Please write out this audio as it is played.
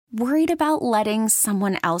Worried about letting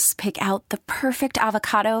someone else pick out the perfect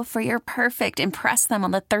avocado for your perfect impress them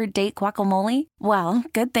on the third date guacamole? Well,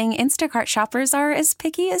 good thing Instacart shoppers are as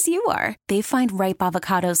picky as you are. They find ripe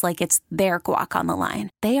avocados like it's their guac on the line.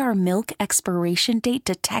 They are milk expiration date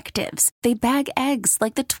detectives. They bag eggs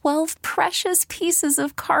like the 12 precious pieces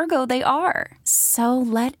of cargo they are. So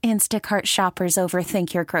let Instacart shoppers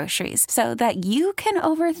overthink your groceries so that you can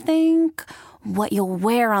overthink what you'll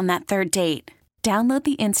wear on that third date. Download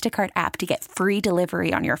the Instacart app to get free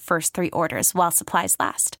delivery on your first 3 orders while supplies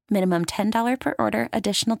last. Minimum $10 per order.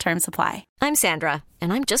 Additional terms apply. I'm Sandra,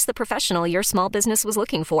 and I'm just the professional your small business was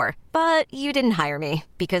looking for. But you didn't hire me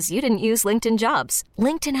because you didn't use LinkedIn Jobs.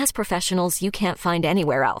 LinkedIn has professionals you can't find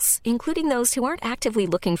anywhere else, including those who aren't actively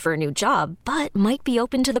looking for a new job, but might be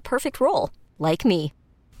open to the perfect role, like me.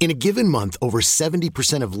 In a given month, over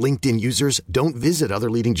 70% of LinkedIn users don't visit other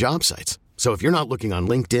leading job sites. So if you're not looking on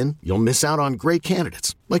LinkedIn, you'll miss out on great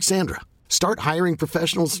candidates like Sandra. Start hiring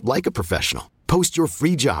professionals like a professional. Post your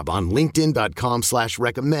free job on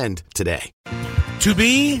linkedin.com/recommend today. To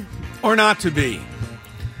be or not to be?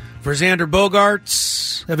 For Xander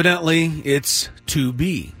Bogaerts, evidently it's to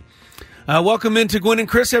be. Welcome into Gwynn and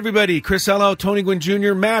Chris, everybody. Chris Ello, Tony Gwynn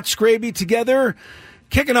Jr., Matt Scraby together.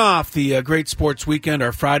 Kicking off the Great Sports Weekend,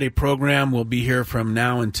 our Friday program will be here from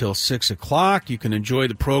now until 6 o'clock. You can enjoy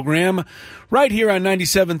the program right here on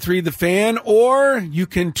 97.3 The Fan, or you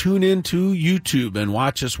can tune into YouTube and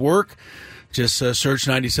watch us work. Just search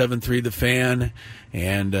 97.3 The Fan,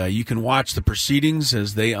 and you can watch the proceedings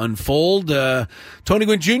as they unfold. Tony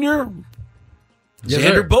Gwynn Jr., Yes,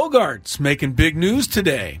 Xander sir. Bogaerts making big news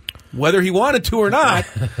today. Whether he wanted to or not,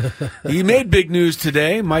 he made big news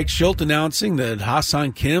today. Mike Schilt announcing that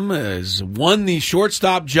Ha-Seong Kim has won the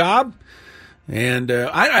shortstop job. And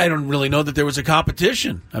I don't really know that there was a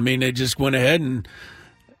competition. I mean, they just went ahead and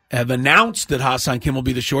have announced that Ha-Seong Kim will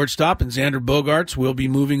be the shortstop and Xander Bogaerts will be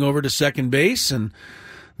moving over to second base. And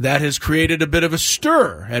that has created a bit of a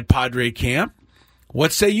stir at Padre camp.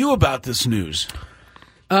 What say you about this news?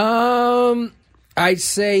 I'd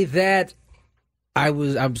say that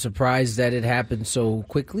I'm surprised that it happened so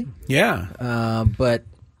quickly. Yeah. But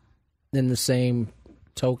in the same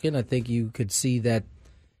token, I think you could see that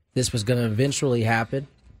this was going to eventually happen.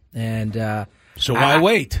 And so why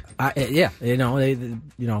wait? Ha-Seong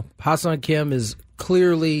Kim is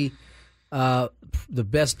clearly the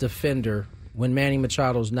best defender when Manny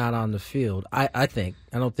Machado's not on the field. I think.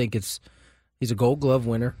 I don't think he's a Gold Glove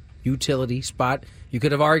winner, utility spot. You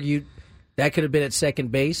could have argued that could have been at second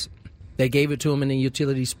base. They gave it to him in a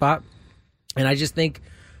utility spot, and I just think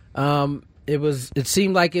it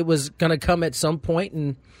seemed like it was going to come at some point.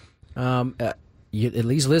 And at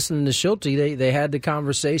least listening to Schilt, they had the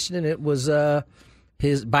conversation, and it was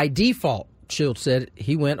his by default. Schilt said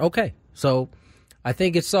he went okay. So I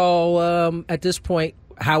think it's all at this point.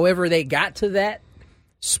 However, they got to that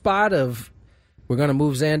spot of we're going to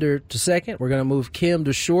move Xander to second, we're going to move Kim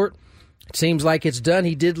to short. It seems like it's done.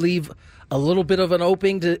 He did leave a little bit of an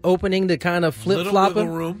opening to kind of flip-flop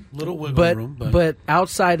him. Little wiggle room. But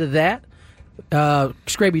outside of that,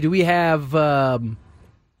 Scraby, do we have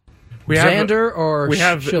Xander or we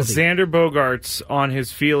have Schilty? Xander Bogaerts on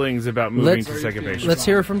his feelings about moving to second base. Let's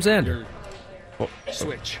hear it from Xander.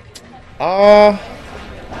 Switch. I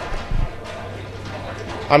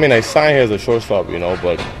mean, I signed here as a shortstop,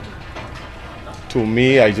 but to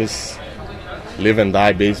me, I just live and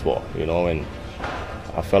die baseball, and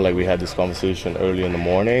I felt like we had this conversation early in the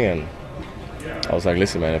morning, and I was like,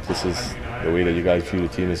 listen, man, if this is the way that you guys feel the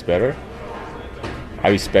team is better, I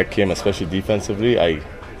respect him, especially defensively. I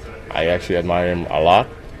actually admire him a lot.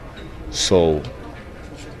 So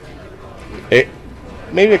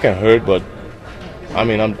maybe it can hurt, but I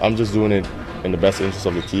mean, I'm just doing it in the best interest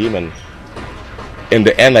of the team, and in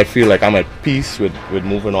the end, I feel like I'm at peace with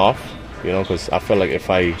moving off, because I felt like if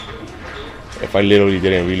I literally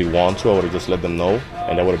didn't really want to, I would have just let them know,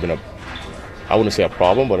 and that would have been I wouldn't say a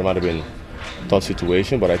problem, but it might have been a tough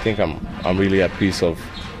situation. But I think I'm really at peace of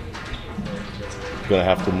gonna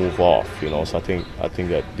have to move off, So I think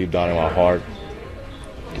that deep down in my heart,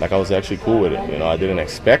 like I was actually cool with it. I didn't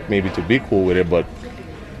expect maybe to be cool with it, but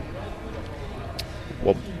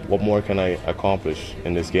what more can I accomplish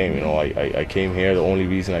in this game? I came here. The only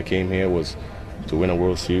reason I came here was to win a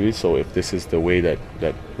World Series. So if this is the way that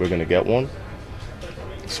we're gonna get one,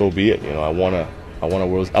 so be it. I want a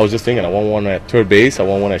World. I was just thinking, I want one at third base. I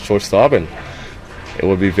want one at shortstop, and it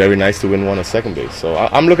would be very nice to win one at second base. So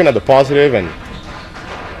I'm looking at the positive, and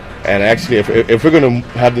actually, if we're gonna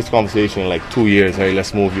have this conversation in like 2 years, hey,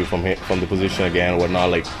 let's move you from the position again, or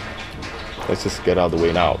whatnot. Like, let's just get out of the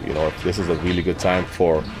way now. If this is a really good time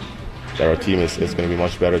for that our team is going to be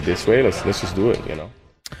much better this way. Let's just do it,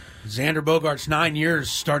 Xander Bogaerts, 9 years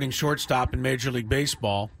starting shortstop in Major League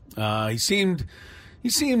Baseball. He seemed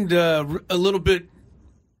a little bit.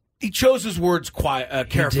 He chose his words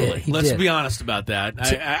carefully. He Let's did. be honest about that.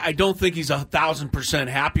 I don't think he's 1,000%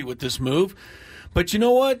 happy with this move. But you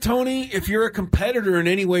know what, Tony? If you're a competitor in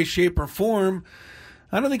any way, shape, or form,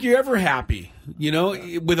 I don't think you're ever happy,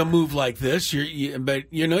 with a move like this. But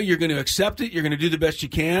you're going to accept it. You're going to do the best you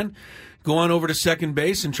can. Go on over to second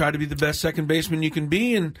base and try to be the best second baseman you can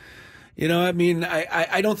be. And,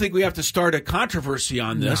 I don't think we have to start a controversy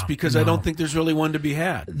on this because I don't think there's really one to be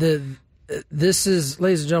had. This is,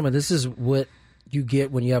 ladies and gentlemen, this is what you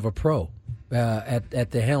get when you have a pro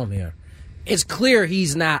at the helm here. It's clear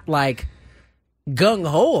he's not like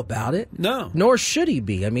gung-ho about it. No. Nor should he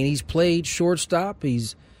be. I mean, he's played shortstop.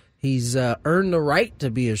 He's earned the right to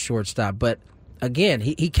be a shortstop. But, again,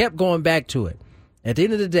 he kept going back to it. At the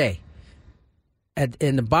end of the day,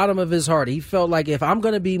 in the bottom of his heart, he felt like if I'm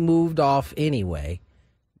going to be moved off anyway,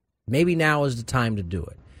 maybe now is the time to do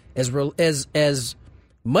it. As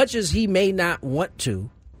much as he may not want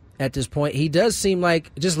to at this point, he does seem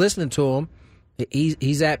like, just listening to him,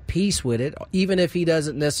 he's at peace with it, even if he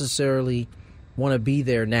doesn't necessarily want to be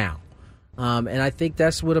there now. And I think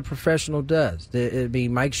that's what a professional does.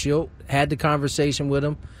 Mike Schilt had the conversation with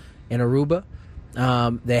him in Aruba.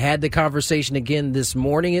 They had the conversation again this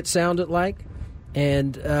morning, it sounded like.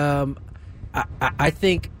 And I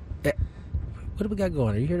think, what do we got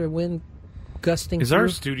going? Are you here to win gusting? Is our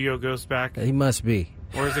studio ghost back? He must be.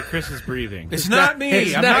 Or is it Chris's breathing? It's not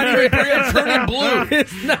me. I'm not even breathing. I'm turning blue.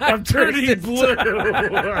 It's not. I'm turning blue.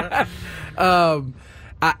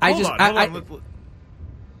 Hold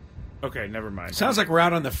on. Okay, never mind. Sounds like we're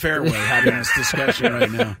out on the fairway having this discussion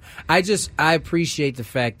right now. I appreciate the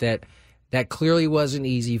fact that clearly wasn't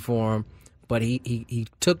easy for him, but he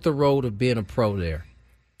took the road of being a pro there.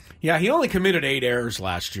 Yeah, he only committed 8 errors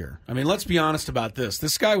last year. I mean, let's be honest about this.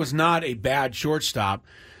 This guy was not a bad shortstop.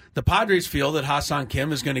 The Padres feel that Ha-Seong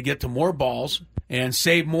Kim is going to get to more balls and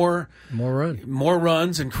save more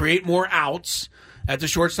runs and create more outs at the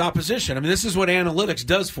shortstop position. I mean, this is what analytics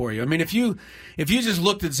does for you. I mean, if you just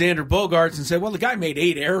looked at Xander Bogaerts and said, well, the guy made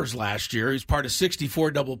 8 errors last year. He's part of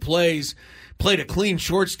 64 double plays, played a clean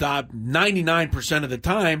shortstop 99% of the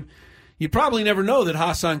time, you'd probably never know that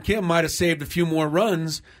Ha-Seong Kim might have saved a few more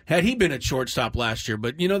runs had he been at shortstop last year.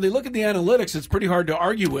 But, they look at the analytics. It's pretty hard to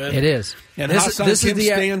argue with. It is. And Ha-Seong Kim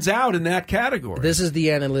stands out in that category. This is the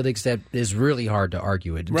analytics that is really hard to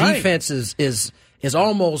argue with. Right. Defense is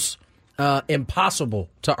almost impossible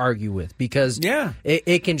to argue with because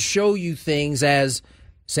it can show you things as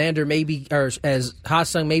Xander maybe, or as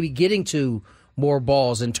Ha-Seong maybe getting to more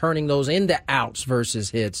balls and turning those into outs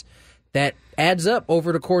versus hits. That adds up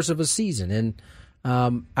over the course of a season.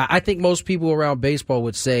 And I think most people around baseball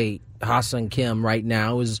would say Ha-Seong Kim right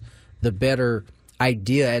now is the better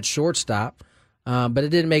idea at shortstop, but it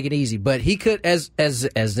didn't make it easy. But he could, as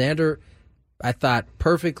Xander, I thought,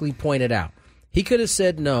 perfectly pointed out, he could have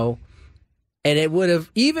said no, and it would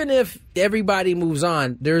have, even if everybody moves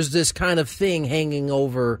on, there's this kind of thing hanging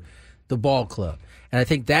over the ball club. And I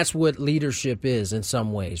think that's what leadership is in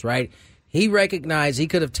some ways, right? He recognized he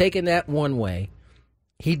could have taken that one way.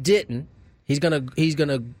 He didn't. He's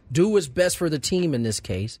gonna do his best for the team in this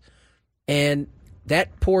case, and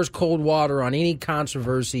that pours cold water on any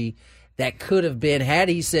controversy that could have been had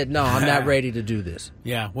he said, no, I'm not ready to do this.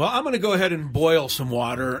 Yeah, well, I'm going to go ahead and boil some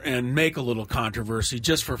water and make a little controversy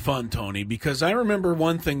just for fun, Tony, because I remember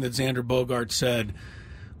one thing that Xander Bogaerts said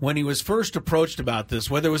when he was first approached about this,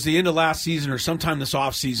 whether it was the end of last season or sometime this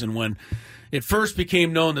offseason when it first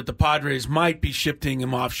became known that the Padres might be shifting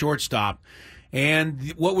him off shortstop.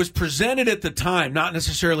 And what was presented at the time, not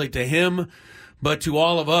necessarily to him, but to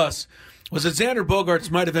all of us, was that Xander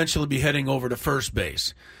Bogaerts might eventually be heading over to first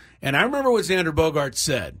base. And I remember what Xander Bogaerts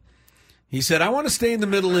said. He said, I want to stay in the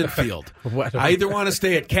middle infield. I either want to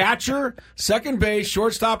stay at catcher, second base,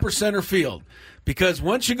 shortstop, or center field. Because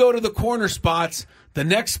once you go to the corner spots, the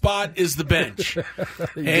next spot is the bench.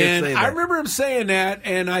 And I remember him saying that,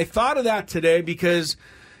 and I thought of that today because,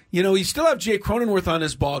 you still have Jake Cronenworth on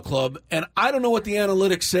his ball club, and I don't know what the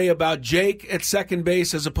analytics say about Jake at second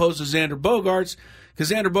base as opposed to Xander Bogaerts,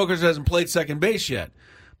 because Xander Bogaerts hasn't played second base yet.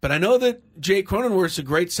 But I know that Jake Cronenworth's a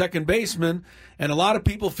great second baseman, and a lot of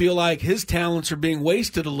people feel like his talents are being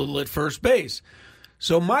wasted a little at first base.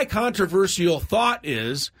 So my controversial thought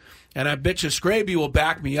is, and I bet you Scraby will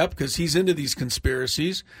back me up because he's into these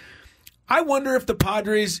conspiracies, I wonder if the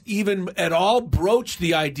Padres even at all broached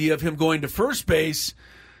the idea of him going to first base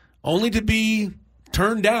only to be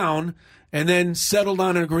turned down and then settled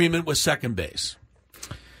on an agreement with second base.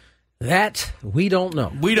 That we don't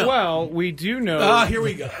know. We don't. Well, we do know. Here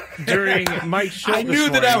we go. During Mike Schilt I knew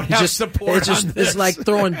that I would have support on this. It's like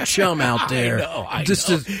throwing chum out there. I know.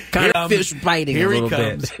 To kind of fish biting here a little he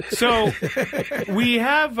comes. bit. So we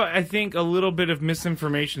have, I think, a little bit of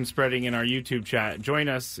misinformation spreading in our YouTube chat. Join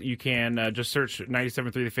us. You can just search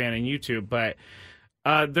 97.3 The Fan on YouTube. But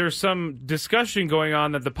there's some discussion going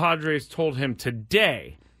on that the Padres told him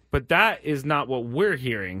today. But that is not what we're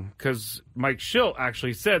hearing, because Mike Schilt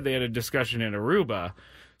actually said they had a discussion in Aruba.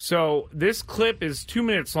 So this clip is 2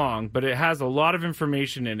 minutes long, but it has a lot of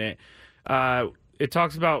information in it. It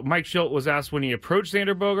talks about Mike Schilt was asked when he approached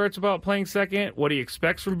Xander Bogaerts about playing second, what he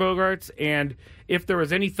expects from Bogaerts, and if there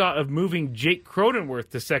was any thought of moving Jake Cronenworth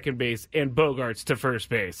to second base and Bogaerts to first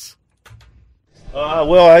base.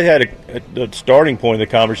 Well, I had a starting point of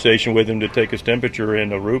the conversation with him to take his temperature in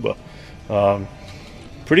Aruba.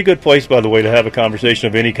 Pretty good place, by the way, to have a conversation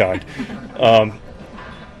of any kind.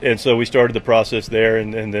 And so we started the process there,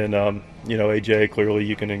 and then, AJ, clearly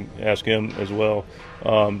you can ask him as well.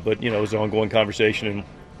 But, it was an ongoing conversation,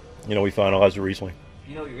 and, we finalized it recently.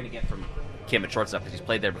 You know what you're going to get from Kim at shortstop because he's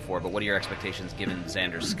played there before, but what are your expectations given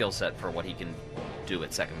Xander's skill set for what he can do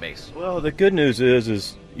at second base? Well, the good news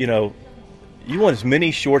is you want as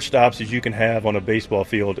many shortstops as you can have on a baseball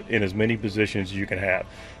field in as many positions as you can have.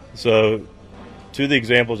 So, to the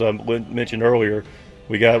examples I mentioned earlier,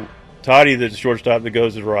 we got Toddy, the shortstop that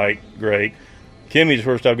goes to right, great. Kimmy, the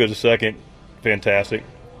shortstop, goes to second, fantastic.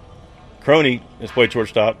 Crony has played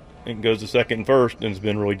shortstop and goes to second and first and has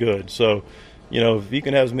been really good. So, if you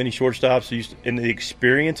can have as many shortstops, and the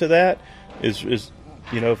experience of that is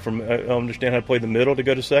from I understand how to play the middle to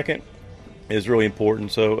go to second is really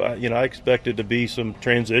important. So, I expect it to be some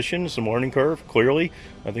transition, some learning curve, clearly.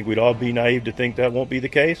 I think we'd all be naive to think that won't be the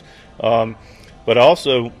case. But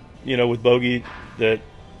also, with Bogey, that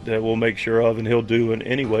we'll make sure of, and he'll do in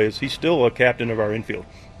any way, is he's still a captain of our infield.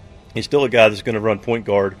 He's still a guy that's going to run point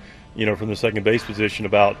guard, from the second base position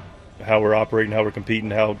about how we're operating, how we're competing,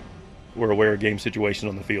 how we're aware of game situation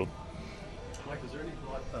on the field. Mike, is there any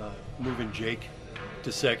thought moving Jake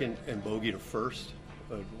to second and Bogey to first?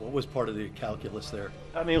 What was part of the calculus there?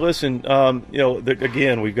 I mean, listen,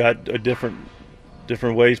 again, we've got a different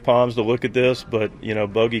ways, Palms, to look at this, but,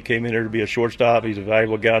 Bogey came in here to be a shortstop. He's a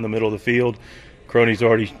valuable guy in the middle of the field. Crony's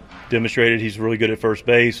already demonstrated he's really good at first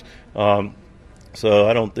base. So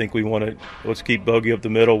I don't think we want to – let's keep Bogey up the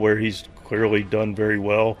middle where he's clearly done very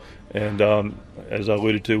well. And as I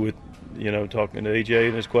alluded to with, talking to AJ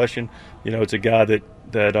in his question, it's a guy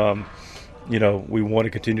that we want to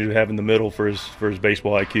continue to have in the middle for his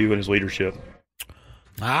baseball IQ and his leadership.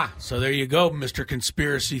 So there you go, Mr.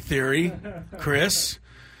 Conspiracy Theory, Chris.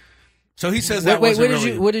 So he says that wasn't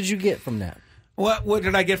really... What did you get from that? What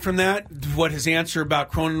did I get from that? What, his answer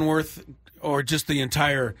about Cronenworth, or just the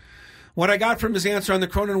entire... What I got from his answer on the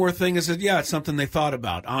Cronenworth thing is that, it's something they thought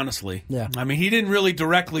about, honestly. Yeah. I mean, he didn't really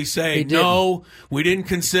directly say, no, we didn't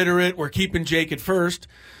consider it, we're keeping Jake at first.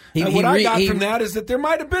 What I got from that is that there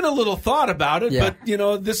might have been a little thought about it, but,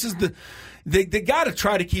 this is the... They got to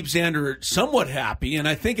try to keep Xander somewhat happy, and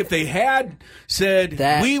I think if they had said,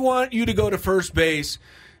 we want you to go to first base,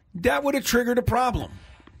 that would have triggered a problem,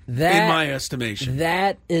 in my estimation.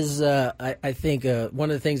 That is, I think, one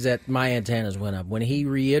of the things that my antennas went up. When he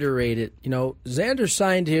reiterated, Xander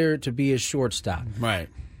signed here to be a shortstop. Right.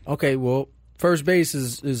 Okay, well, first base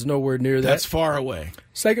is nowhere near that. That's far away.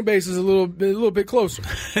 Second base is a little bit closer.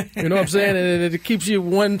 You know what I'm saying? And it keeps you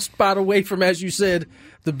one spot away from, as you said,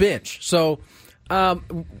 the bench. So,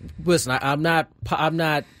 listen,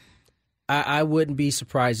 I wouldn't be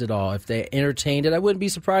surprised at all if they entertained it. I wouldn't be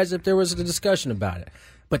surprised if there was a discussion about it.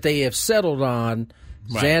 But they have settled on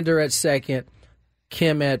Xander at second,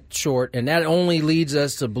 Kim at short, and that only leads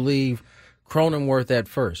us to believe Cronenworth at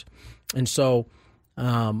first. And so,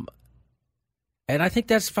 and I think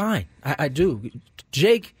that's fine. I do.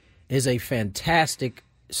 Jake is a fantastic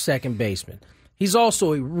second baseman. He's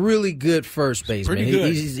also a really good first baseman. Pretty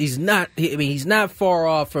good. He's not. He's not far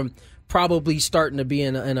off from probably starting to be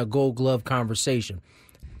in a Gold Glove conversation.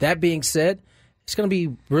 That being said, it's going to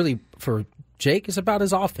be really for Jake. It's about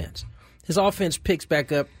his offense. His offense picks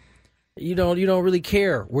back up. You don't really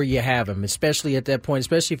care where you have him, especially at that point.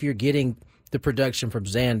 Especially if you're getting the production from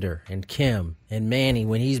Xander and Kim and Manny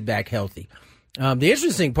when he's back healthy. The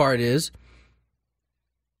interesting part is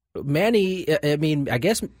Manny. I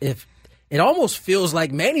guess if. It almost feels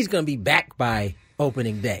like Manny's going to be back by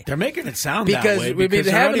opening day. They're making it sound that way because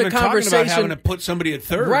they're having not even the conversation talking about having to put somebody at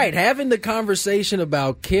third. Right, having the conversation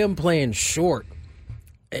about Kim playing short.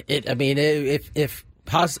 If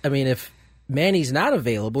Manny's not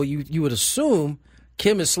available, you would assume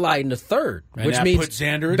Kim is sliding to third, And which that means puts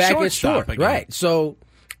Xander at back shortstop at short. again. Right. So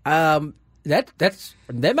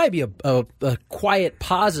that might be a quiet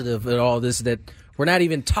positive in all this, that we're not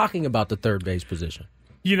even talking about the third base position.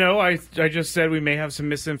 I just said we may have some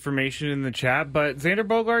misinformation in the chat, but Xander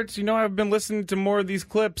Bogaerts, I've been listening to more of these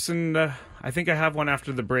clips, and I think I have one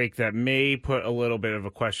after the break that may put a little bit of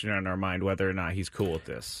a question on our mind whether or not he's cool with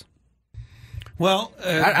this. Well,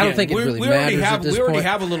 I don't think it really matters at this point. We already point.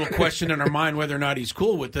 have a little question in our mind whether or not he's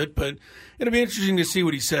cool with it, but it'll be interesting to see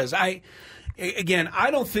what he says. I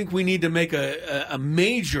don't think we need to make a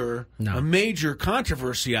major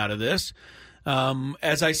controversy out of this.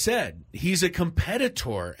 As I said, he's a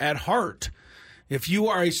competitor at heart. If you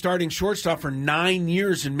are a starting shortstop for 9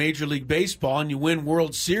 years in Major League Baseball and you win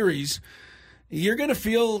World Series, you're going to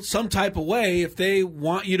feel some type of way if they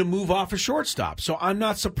want you to move off a shortstop. So I'm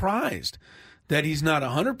not surprised that he's not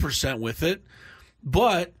 100% with it,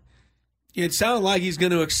 but it sounded like he's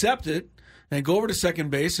going to accept it and go over to second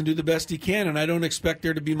base and do the best he can, and I don't expect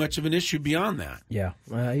there to be much of an issue beyond that. Yeah,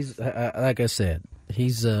 he's like I said,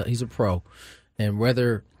 he's a pro, and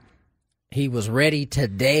whether he was ready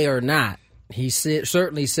today or not, he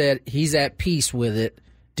certainly said he's at peace with it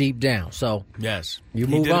deep down. So yes, you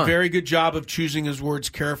move on. He did a very good job of choosing his words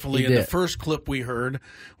carefully in the first clip we heard.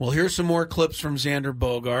 Well, here's some more clips from Xander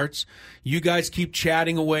Bogaerts. You guys keep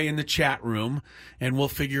chatting away in the chat room, and we'll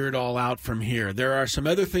figure it all out from here. There are some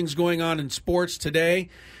other things going on in sports today,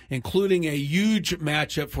 including a huge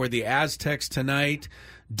matchup for the Aztecs tonight.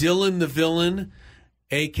 Dylan the Villain,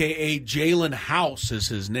 a.k.a. Jalen House is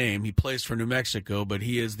his name. He plays for New Mexico, but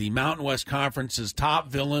he is the Mountain West Conference's top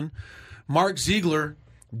villain. Mark Ziegler,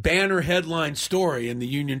 banner headline story in the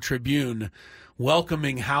Union Tribune,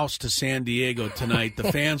 welcoming House to San Diego tonight. The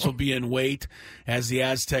fans will be in wait as the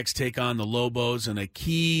Aztecs take on the Lobos in a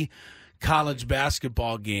key college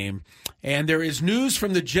basketball game. And there is news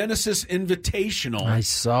from the Genesis Invitational. I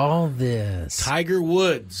saw this. Tiger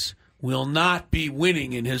Woods will not be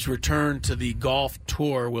winning in his return to the golf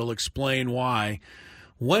tour. We'll explain why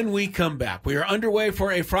when we come back. We are underway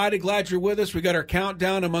for a Friday. Glad you're with us. We got our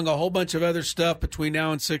countdown among a whole bunch of other stuff between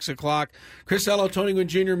now and 6 o'clock. Chris Ello, Tony Gwynn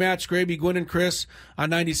Jr., Matt Scraby, Gwynn and Chris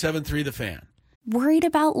on 97.3 The Fan. Worried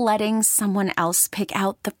about letting someone else pick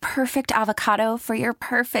out the perfect avocado for your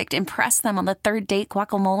perfect impress them on the third date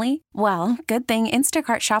guacamole? Well, good thing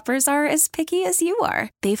Instacart shoppers are as picky as you are.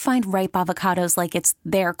 They find ripe avocados like it's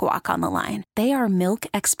their guac on the line. They are milk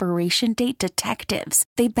expiration date detectives.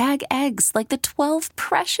 They bag eggs like the 12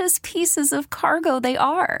 precious pieces of cargo they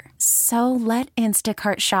are. So let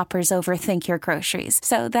Instacart shoppers overthink your groceries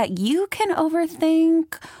so that you can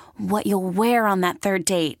overthink what you'll wear on that third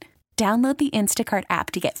date. Download the Instacart app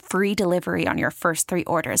to get free delivery on your first 3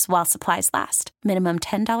 orders while supplies last. Minimum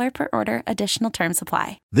 $10 per order. Additional terms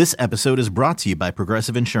apply. This episode is brought to you by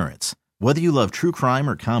Progressive Insurance. Whether you love true crime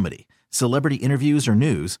or comedy, celebrity interviews or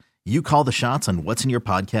news, you call the shots on what's in your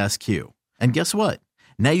podcast queue. And guess what?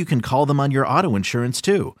 Now you can call them on your auto insurance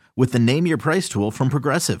too with the Name Your Price tool from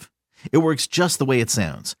Progressive. It works just the way it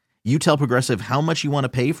sounds. You tell Progressive how much you want to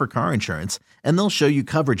pay for car insurance, and they'll show you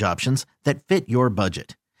coverage options that fit your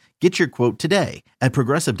budget. Get your quote today at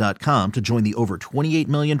Progressive.com to join the over 28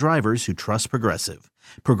 million drivers who trust Progressive.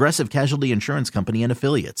 Progressive Casualty Insurance Company and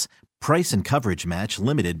Affiliates. Price and coverage match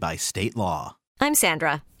limited by state law. I'm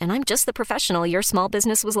Sandra, and I'm just the professional your small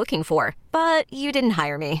business was looking for. But you didn't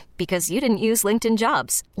hire me because you didn't use LinkedIn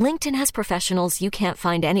Jobs. LinkedIn has professionals you can't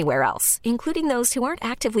find anywhere else, including those who aren't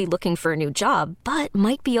actively looking for a new job, but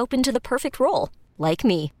might be open to the perfect role, like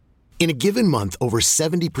me. In a given month, over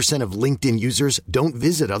 70% of LinkedIn users don't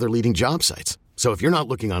visit other leading job sites. So if you're not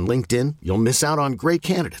looking on LinkedIn, you'll miss out on great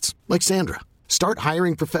candidates like Sandra. Start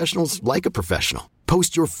hiring professionals like a professional.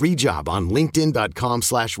 Post your free job on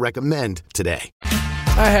linkedin.com/recommend today.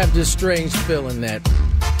 I have this strange feeling that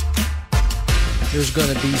there's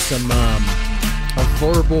going to be some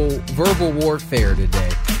verbal warfare today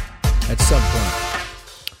at some point.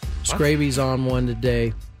 Scraby's on one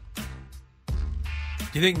today.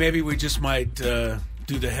 Do you think maybe we just might do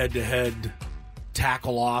the head-to-head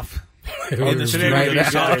tackle off? Today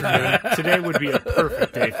would be a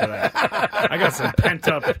perfect day for that. I got some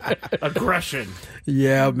pent-up aggression.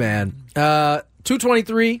 Yeah, man.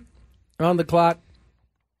 2:23 on the clock.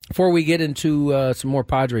 Before we get into some more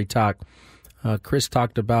Padre talk, Chris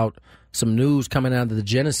talked about some news coming out of the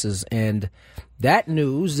Genesis, and that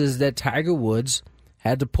news is that Tiger Woods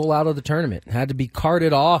had to pull out of the tournament, had to be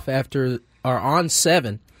carted off after... are on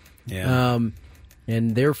 7. Yeah.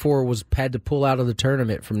 and therefore had to pull out of the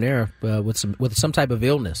tournament from there with some type of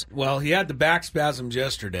illness. Well, he had the back spasms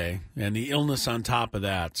yesterday and the illness on top of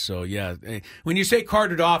that. So, yeah, when you say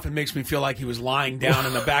carted off, it makes me feel like he was lying down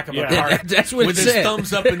in the back of a cart That's what with it his said.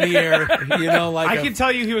 thumbs up in the air. Like I can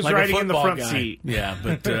tell you he was like riding in the football front guy. seat. Yeah,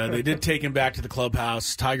 but they did take him back to the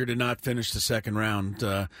clubhouse. Tiger did not finish the second round.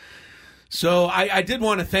 So I did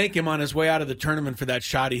want to thank him on his way out of the tournament for that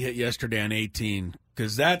shot he hit yesterday on 18,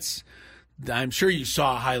 because I'm sure you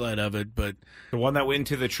saw a highlight of it, but The one that went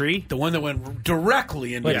into the tree? The one that went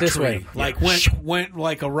directly into the tree. Went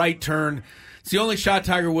like a right turn. It's the only shot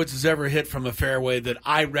Tiger Woods has ever hit from a fairway that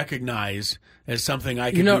I recognize as something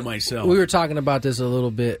I can do myself. We were talking about this a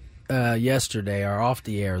little bit yesterday, or off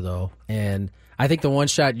the air, though, and I think the one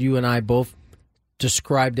shot you and I both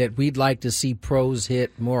described that we'd like to see pros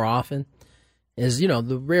hit more often is,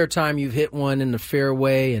 the rare time you've hit one in the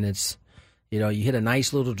fairway and it's, you hit a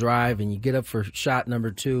nice little drive and you get up for shot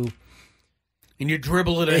number 2. And you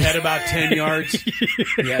dribble it ahead about 10 yards.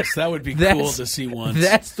 Yes, that would be cool to see once.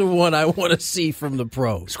 That's the one I want to see from the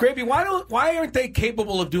pros. Scrappy, why aren't they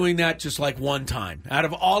capable of doing that just like one time out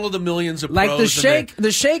of all of the millions of like pros?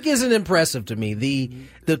 The shake isn't impressive to me.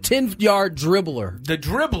 The 10-yard dribbler. The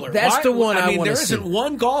dribbler. That's the one I want to see. There isn't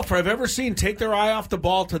one golfer I've ever seen take their eye off the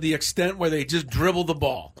ball to the extent where they just dribble the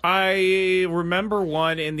ball. I remember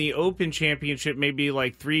one in the Open Championship maybe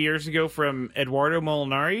like 3 years ago from Eduardo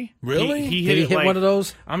Molinari. Really? He Did he hit one of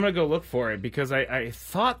those? I'm going to go look for it because I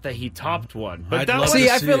thought that he topped one. But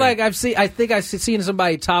I feel like I've seen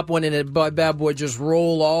somebody top one and that bad boy just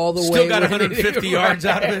roll all the way. Still got 150 yards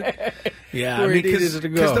out of it. Yeah, because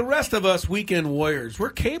the rest of us weekend warriors,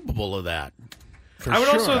 we're capable of that. I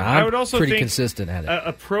would also pretty think consistent at it.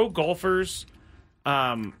 A pro golfer's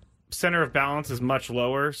center of balance is much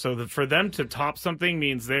lower, so for them to top something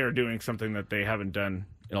means they are doing something that they haven't done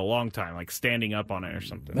in a long time, like standing up on it or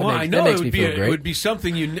something. Well, I know it would be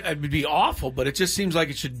something it would be awful, but it just seems like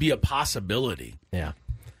it should be a possibility. Yeah.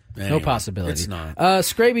 Anyway, no possibility. It's not.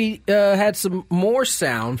 Scraby had some more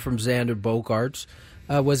sound from Xander Bogaerts.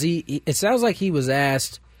 It sounds like he was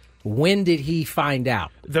asked, when did he find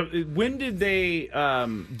out? When did they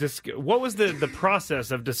what was the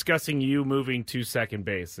process of discussing you moving to second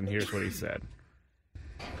base? And here's what he said.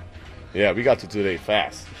 Yeah, we got to today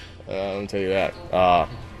fast. I'll tell you that.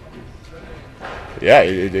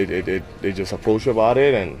 They just approached about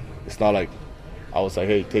it, and it's not like I was like,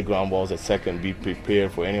 hey, take ground balls at second, be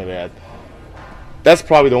prepared for any of that. That's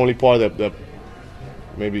probably the only part that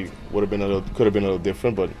maybe could have been a little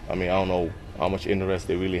different, but I mean, I don't know how much interest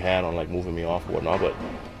they really had on like moving me off or whatnot, but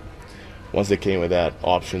once they came with that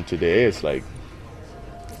option today, it's like,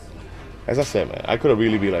 as I said, man, I could have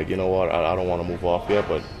really be like, you know what, I don't want to move off yet,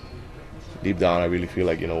 but deep down I really feel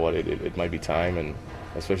like, you know what, it might be time, and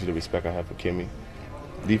especially the respect I have for Kimmy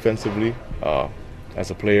defensively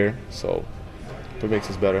as a player, so it makes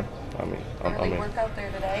us better. I mean, I'm in. Work out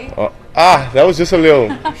there today? That was just a little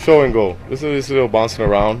show and go. This is a little bouncing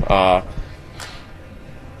around.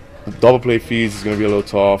 Double play feeds is going to be a little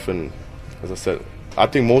tough, and as I said, I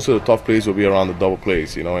think most of the tough plays will be around the double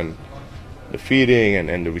plays, and the feeding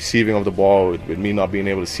and the receiving of the ball with me not being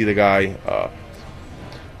able to see the guy.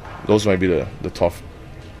 Those might be the tough.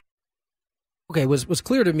 Okay, what's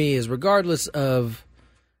clear to me is regardless of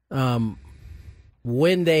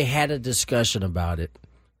when they had a discussion about it,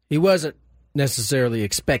 he wasn't necessarily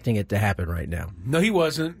expecting it to happen right now. No, he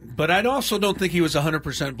wasn't. But I also don't think he was 100%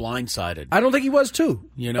 blindsided. I don't think he was, too.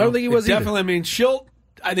 I don't think he was definitely. Either. I mean, Schilt,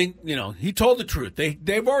 I think, he told the truth.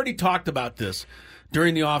 They've already talked about this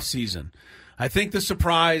during the offseason. I think the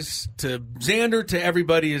surprise to Xander, to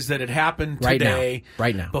everybody, is that it happened today.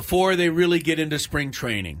 Right now. Before they really get into spring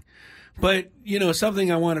training. But,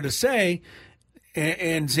 something I wanted to say,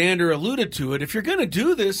 and Xander alluded to it, if you're going to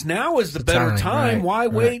do this, now is the better time. Right, Why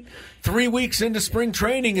wait 3 weeks into spring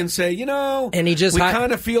training and say, and we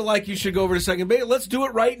kind of feel like you should go over to second base. Let's do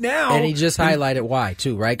it right now. And he just highlighted why,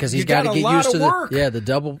 too, right? Because he's got to get used to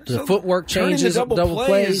the footwork changes, double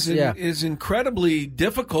plays. Is incredibly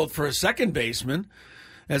difficult for a second baseman.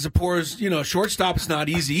 As opposed, shortstop is not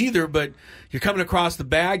easy either, but you're coming across the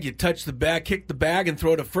bag, you touch the bag, kick the bag, and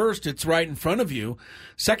throw to first. It's right in front of you.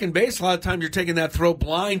 Second base, a lot of times you're taking that throw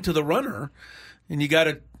blind to the runner, and you got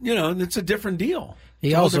to, it's a different deal.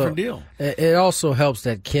 Different deal. It also helps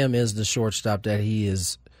that Kim is the shortstop that he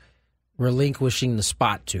is relinquishing the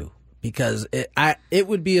spot to, because it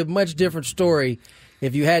would be a much different story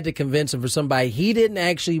if you had to convince him for somebody he didn't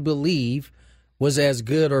actually believe was as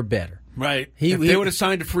good or better. Right. If they would have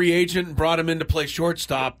signed a free agent and brought him in to play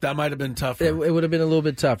shortstop, that might have been tougher. It would have been a little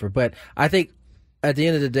bit tougher. But I think at the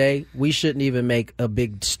end of the day, we shouldn't even make a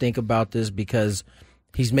big stink about this because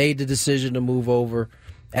he's made the decision to move over.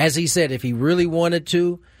 As he said, if he really wanted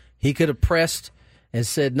to, he could have pressed and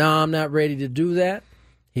said, no, I'm not ready to do that.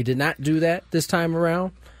 He did not do that this time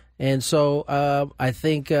around. And so I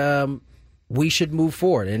think we should move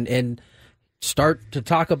forward and start to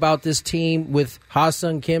talk about this team with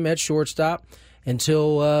Ha-Seong Kim at shortstop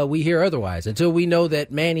until we hear otherwise, until we know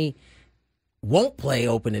that Manny won't play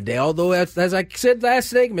opening day. Although, as I said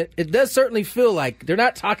last segment, it does certainly feel like they're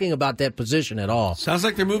not talking about that position at all. Sounds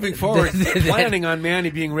like they're moving forward, planning on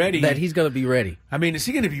Manny being ready. That he's going to be ready. I mean, is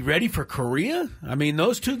he going to be ready for Korea? I mean,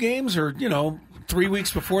 those 2 games are, 3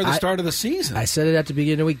 weeks before the start of the season. I said it at the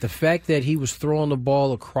beginning of the week. The fact that he was throwing the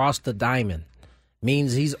ball across the diamond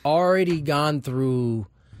means he's already gone through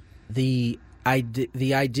the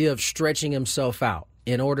idea of stretching himself out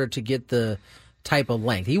in order to get the type of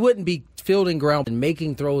length. He wouldn't be fielding ground and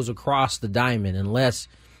making throws across the diamond unless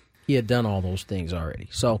he had done all those things already.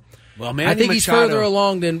 So I think he's further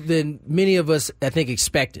along than many of us, I think,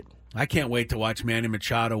 expected. I can't wait to watch Manny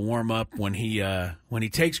Machado warm up when he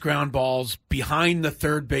takes ground balls behind the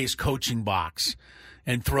third base coaching box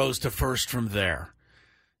and throws to first from there.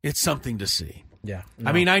 It's something to see. Yeah. No.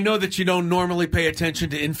 I mean, I know that you don't normally pay attention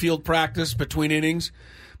to infield practice between innings,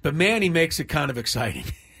 but Manny makes it kind of exciting.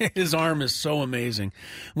 His arm is so amazing.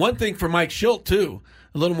 One thing for Mike Schilt, too,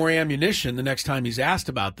 a little more ammunition the next time he's asked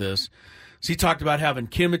about this. So he talked about having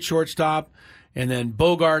Kim at shortstop, and then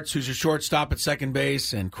Bogaerts, who's a shortstop at second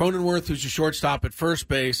base, and Cronenworth, who's a shortstop at first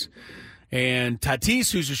base, and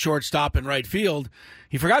Tatis, who's a shortstop in right field.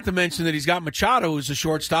 He forgot to mention that he's got Machado, who's a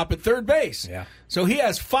shortstop at third base. Yeah. So he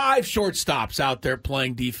has 5 shortstops out there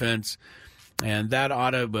playing defense, and that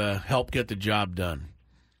ought to help get the job done.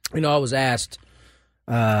 I was asked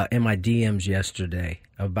in my DMs yesterday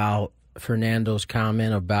about Fernando's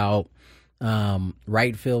comment about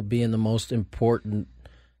right field being the most important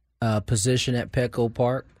position at Petco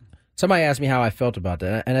Park. Somebody asked me how I felt about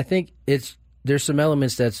that, and I think there's some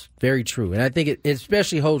elements that's very true, and I think it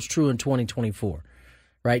especially holds true in 2024.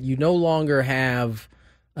 Right, you no longer have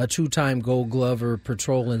a 2-time Gold Glover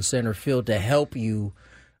patrolling center field to help you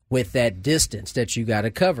with that distance that you got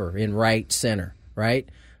to cover in right center. Right.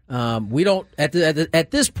 We don't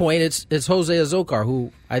at this point. It's Jose Azocar,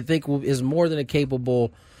 who I think is more than a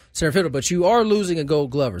capable center fielder, but you are losing a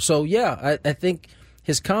Gold Glover. So yeah, I think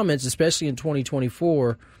his comments, especially in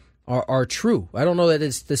 2024, are true. I don't know that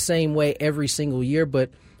it's the same way every single year,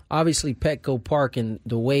 but obviously Petco Park and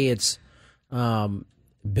the way it's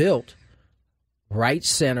built, right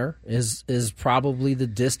center is probably the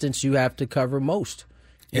distance you have to cover most.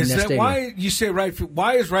 Is that stadium. Why you say right field?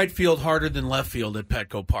 Why is right field harder than left field at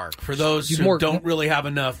Petco Park? For those who don't really have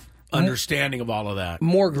enough understanding of all of that,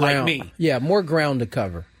 more ground, like me. Yeah, more ground to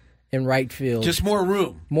cover in right field. Just more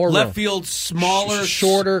room. Left field, smaller,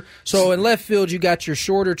 shorter. So in left field, you got your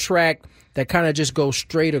shorter track that kind of just goes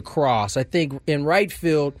straight across. I think in right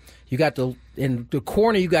field, you got in the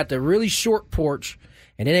corner, you got the really short porch,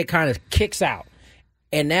 and then it kind of kicks out.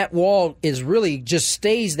 And that wall is really just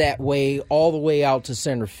stays that way all the way out to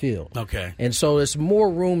center field. Okay. And so there's more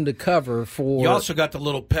room to cover for. You also got the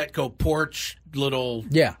little Petco porch thing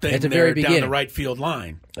at the very beginning down the right field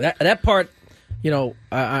line. That part,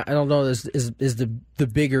 I don't know, is the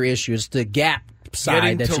bigger issue. It's the gap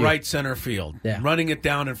side. Getting to right center field. Yeah. Running it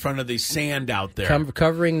down in front of the sand out there.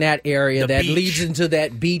 Covering that area that beach. Leads into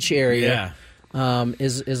that beach area. Yeah.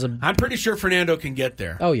 Is a. I'm pretty sure Fernando can get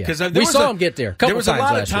there. Oh yeah, because we saw him get there. There was a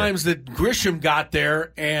lot of times that Grisham got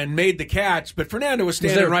there and made the catch, but Fernando was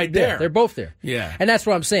standing right there. They're both there. Yeah, and that's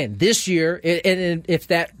what I'm saying. This year, and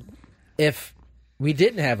if we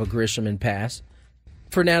didn't have a Grisham in pass,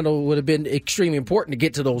 Fernando would have been extremely important to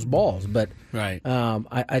get to those balls. But right,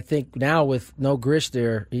 I think now with no Grish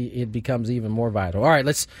there, it becomes even more vital. All right,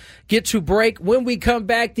 let's get to break. When we come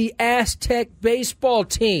back, the Aztec baseball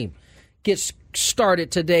team gets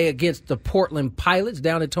started today against the Portland Pilots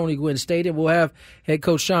down at Tony Gwynn Stadium. We'll have head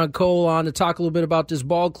coach Shaun Cole on to talk a little bit about this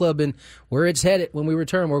ball club and where it's headed when we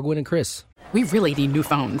return. We're Gwynn and Chris. We really need new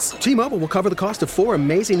phones. T-Mobile will cover the cost of 4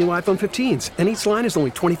 amazing new iPhone 15s, and each line is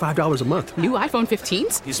only $25 a month. New iPhone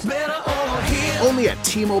 15s? It's better over here. Only at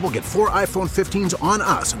T-Mobile, get 4 iPhone 15s on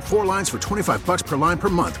us and 4 lines for $25 per line per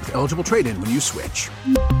month with eligible trade-in when you switch.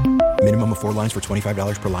 Minimum of 4 lines for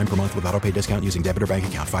 $25 per line per month with autopay discount using debit or bank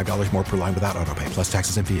account. $5 more per line without autopay, plus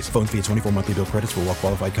taxes and fees. Phone fee at 24 monthly bill credits for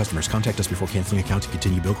well-qualified customers. Contact us before canceling account to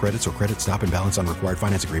continue bill credits or credit stop and balance on required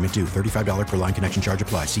finance agreement due. $35 per line connection charge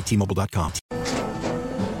applies. See T-Mobile.com.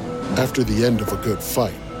 After the end of a good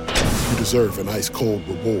fight, you deserve an ice-cold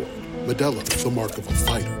reward. Medalla is the mark of a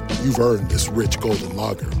fighter. you've earned this rich golden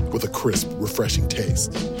lager with a crisp, refreshing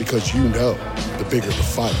taste. Because you know, the bigger the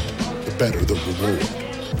fight, the better the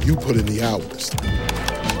reward. You put in the hours,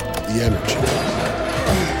 the energy,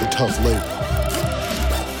 the tough labor.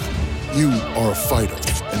 You are a fighter,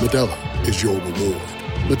 and Modelo is your reward.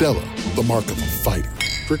 Modelo, the mark of a fighter.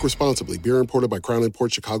 Drink responsibly. Beer imported by Crown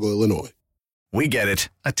Imports, Chicago, Illinois. We get it.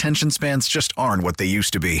 Attention spans just aren't what they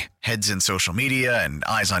used to be. Heads in social media and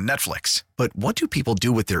eyes on Netflix. But what do people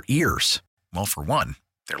do with their ears? Well, for one,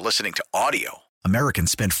 they're listening to audio. Americans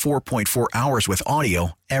spend 4.4 hours with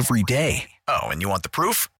audio every day. Oh, and you want the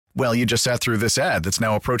proof? Well, you just sat through this ad that's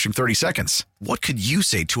now approaching 30 seconds. What could you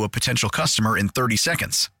say to a potential customer in 30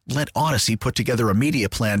 seconds? Let Odyssey put together a media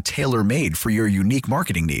plan tailor-made for your unique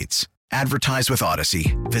marketing needs. Advertise with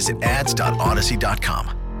Odyssey. Visit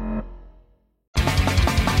ads.odyssey.com.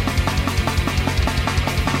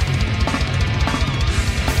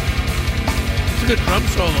 It's a good drum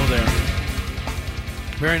solo there.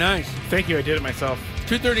 Very nice. Thank you. I did it myself.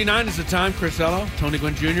 2:39 is the time. Chris Ello, Tony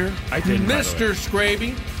Gwynn Jr. I did. Mr.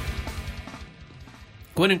 Scraby.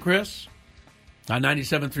 Gwynn and Chris on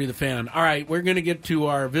 97.3 The Fan. All right, we're going to get to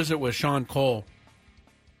our visit with Shaun Cole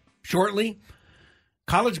shortly.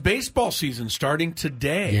 College baseball season starting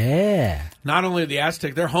today. Yeah. Not only the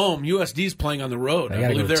Aztecs, they're home. USD's playing on the road. I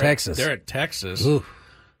believe they're Texas. They're at Texas. Ooh.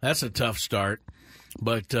 That's a tough start.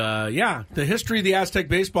 But, the history of the Aztec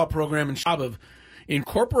baseball program and job of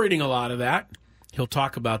incorporating a lot of that. He'll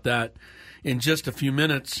talk about that in just a few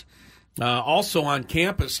minutes. Also on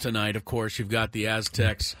campus tonight, of course, you've got the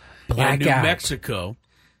Aztecs and New Mexico.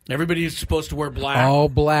 Everybody's supposed to wear black. All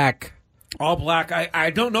black. All black. I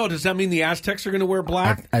don't know. Does that mean the Aztecs are going to wear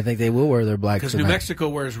black? I think they will wear their black because tonight. New Mexico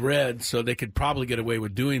wears red, so they could probably get away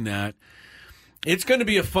with doing that. It's going to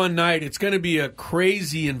be a fun night. It's going to be a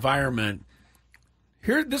crazy environment.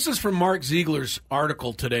 Here, this is from Mark Ziegler's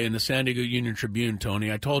article today in the San Diego Union-Tribune,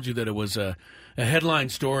 Tony. I told you that it was a headline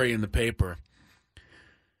story in the paper.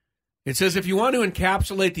 It says, if you want to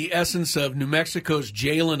encapsulate the essence of New Mexico's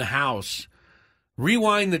Jalen House,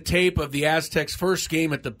 rewind the tape of the Aztecs' first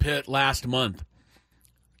game at the Pit last month.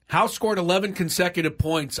 House scored 11 consecutive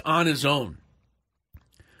points on his own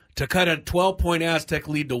to cut a 12-point Aztec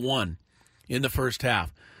lead to 1 in the first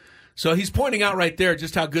half. So he's pointing out right there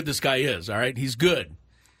just how good this guy is, all right? He's good.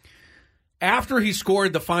 After he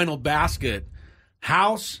scored the final basket,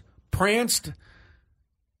 House pranced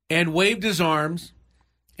and waved his arms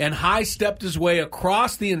and high-stepped his way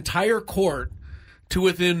across the entire court to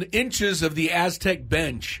within inches of the Aztec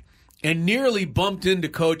bench and nearly bumped into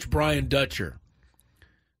Coach Brian Dutcher.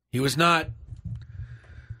 He was not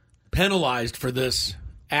penalized for this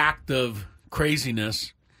act of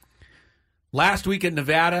craziness. Last week at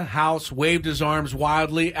Nevada, House waved his arms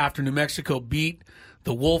wildly after New Mexico beat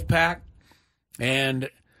the Wolfpack, and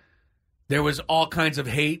there was all kinds of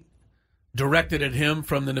hate directed at him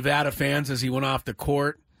from the Nevada fans as he went off the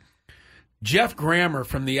court. Jeff Grammer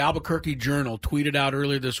from the Albuquerque Journal tweeted out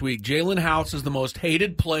earlier this week, Jalen House is the most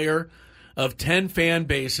hated player of 10 fan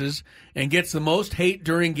bases and gets the most hate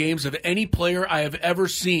during games of any player I have ever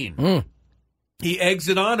seen. He eggs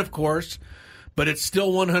it on, of course, but it's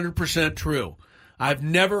still 100% true. I've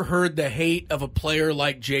never heard the hate of a player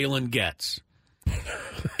like Jalen gets.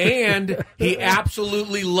 And he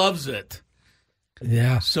absolutely loves it.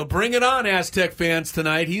 Yeah. So bring it on, Aztec fans,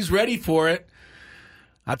 tonight. He's ready for it.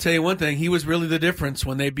 I'll tell you one thing. He was really the difference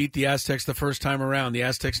when they beat the Aztecs the first time around. The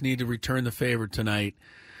Aztecs need to return the favor tonight.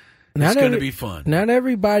 It's going to be fun. Not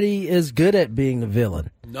everybody is good at being the villain.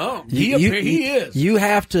 No, he is. You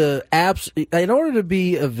have to in order to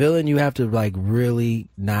be a villain, you have to really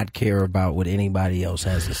not care about what anybody else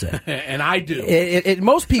has to say. And I do.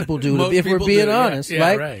 Most people do. If we're being honest,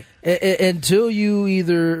 yeah, right? Until you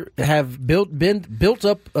either have built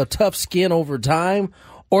up a tough skin over time,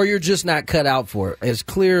 or you're just not cut out for it. It's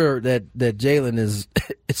clear that Jalen is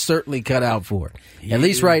certainly cut out for it. At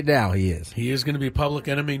least right now he is. He is going to be public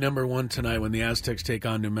enemy number 1 tonight when the Aztecs take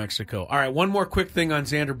on New Mexico. All right, one more quick thing on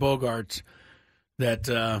Xander Bogaerts that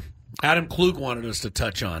Adam Klug wanted us to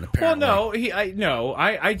touch on, apparently. Well,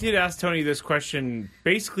 I did ask Tony this question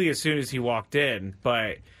basically as soon as he walked in,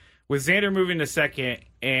 but with Xander moving to second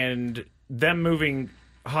and them moving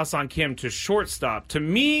Hassan Kim to shortstop, to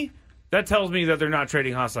me, that tells me that they're not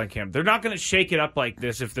trading Hassan Kim. They're not going to shake it up like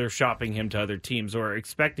this if they're shopping him to other teams or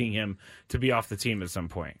expecting him to be off the team at some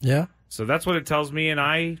point. Yeah. So that's what it tells me, and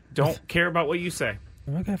I don't care about what you say.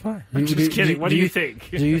 Okay, fine. I'm just kidding. What do you think?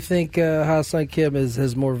 Do you think Hassan Kim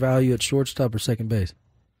has more value at shortstop or second base?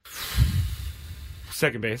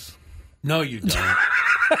 Second base. No, you don't.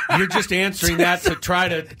 You're just answering that to try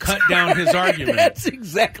to cut down his argument. That's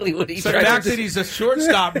exactly what he's The fact that he's a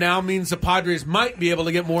shortstop now means the Padres might be able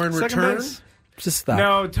to get more in return. Base? Just stop.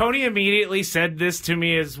 No, Tony immediately said this to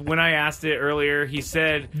me as when I asked it earlier. He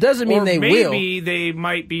said, "Doesn't mean they will. Maybe they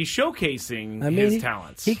might be showcasing his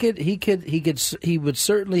talents." He would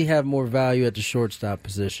certainly have more value at the shortstop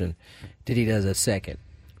position than he does at second.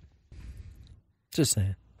 Just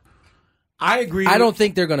saying. I agree. I don't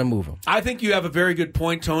think they're going to move him. I think you have a very good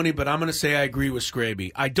point, Tony, but I'm going to say I agree with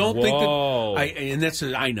Scraby. I don't think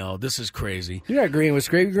that. I know this is crazy. You're not agreeing with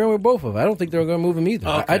Scraby. You're agreeing with both of them. I don't think they're going to move him either.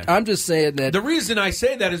 Okay. I'm just saying that. The reason I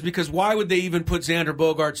say that is because why would they even put Xander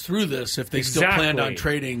Bogaerts through this if they still planned on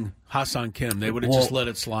trading Ha-Seong Kim? They would have just let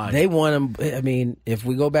it slide. They want him. I mean, if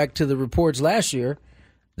we go back to the reports last year,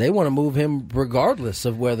 they want to move him regardless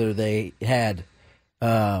of whether they had.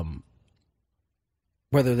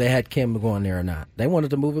 Whether they had Kim going there or not. They wanted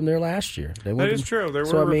to move him there last year. That is true. There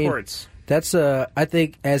were reports. That's I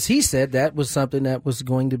think, as he said, that was something that was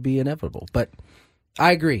going to be inevitable. But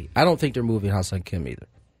I agree. I don't think they're moving Ha-Seong Kim either.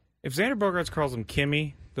 If Xander Bogaerts calls him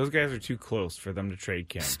Kimmy, those guys are too close for them to trade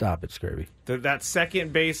Kim. Stop it, Scurvy. That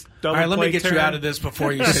second base double play. All right, let me get turn. you out of this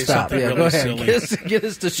before you say something really go ahead. silly. Get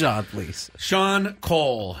us to Shaun, please. Shaun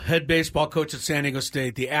Cole, head baseball coach at San Diego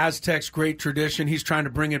State. The Aztecs' great tradition. He's trying to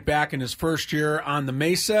bring it back in his first year on the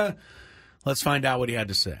Mesa. Let's find out what he had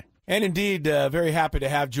to say. And indeed, very happy to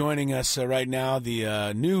have joining us right now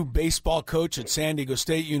the new baseball coach at San Diego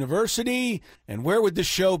State University. And where would this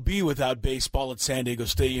show be without baseball at San Diego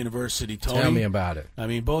State University, Tony? Tell me about it. I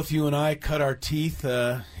mean, both you and I cut our teeth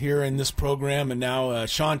here in this program, and now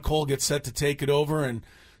Shaun Cole gets set to take it over and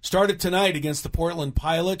start it tonight against the Portland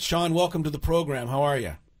Pilots. Shaun, welcome to the program. How are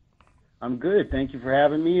you? I'm good. Thank you for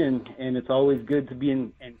having me, and it's always good to be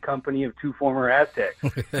in company of two former Aztecs.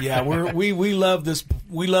 Yeah, we love this.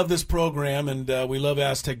 We love this program, and we love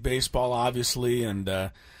Aztec baseball, obviously. And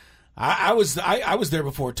I was there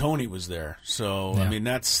before Tony was there, so yeah. I mean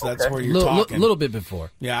that's where you're talking. A little bit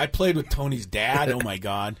before. Yeah, I played with Tony's dad. Oh my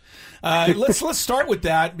God. Let's start with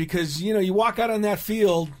that because you walk out on that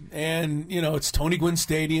field, and it's Tony Gwynn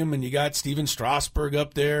Stadium, and you got Steven Strasburg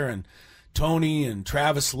up there, and Tony and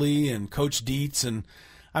Travis Lee and Coach Dietz. And,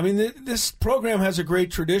 I mean, this program has a great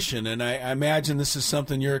tradition, and I imagine this is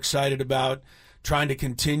something you're excited about trying to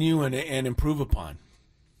continue and improve upon.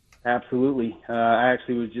 Absolutely. I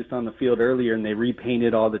actually was just on the field earlier, and they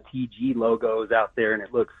repainted all the TG logos out there, and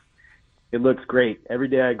it looks great. Every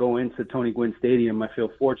day I go into Tony Gwynn Stadium, I feel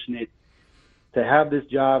fortunate to have this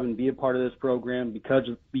job and be a part of this program because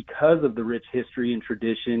of the rich history and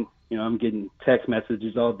tradition. I'm getting text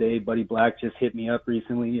messages all day. Buddy Black just hit me up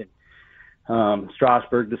recently, and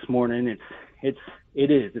Strasburg this morning. It's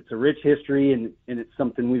a rich history, and it's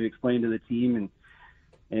something we've explained to the team, and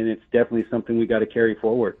it's definitely something we got to carry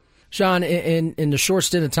forward. Shaun, in the short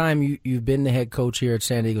stint of time you've been the head coach here at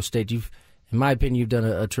San Diego State, in my opinion, you've done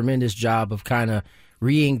a tremendous job of kind of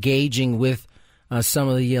re-engaging with some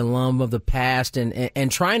of the alum of the past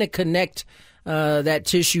and trying to connect that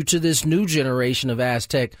tissue to this new generation of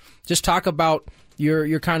Aztec. Just talk about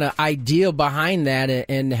your kind of idea behind that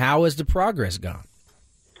and how has the progress gone?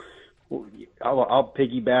 Well, I'll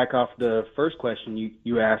piggyback off the first question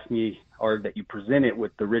you asked me, or that you presented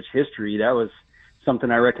with the rich history. That was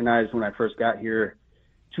something I recognized when I first got here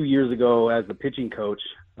 2 years ago as the pitching coach.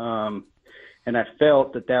 And I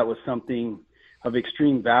felt that was something of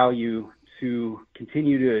extreme value to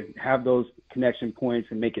continue to have those connection points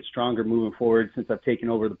and make it stronger moving forward since I've taken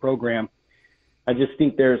over the program. I just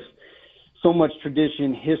think there's so much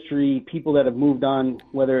tradition, history, people that have moved on,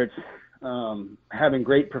 whether it's having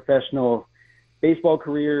great professional baseball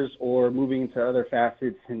careers or moving into other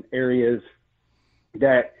facets and areas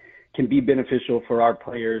that can be beneficial for our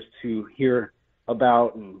players to hear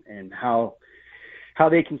about and how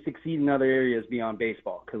they can succeed in other areas beyond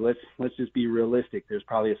baseball. Because let's just be realistic. There's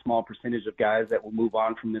probably a small percentage of guys that will move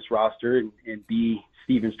on from this roster and be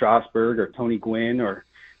Steven Strasburg or Tony Gwynn or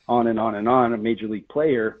on and on and on, a major league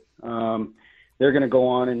player. They're going to go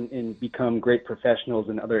on and become great professionals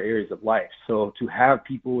in other areas of life. So to have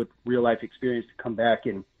people with real life experience to come back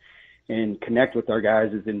and connect with our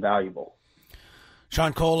guys is invaluable.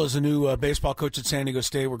 Shaun Cole is a new baseball coach at San Diego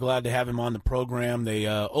State. We're glad to have him on the program. They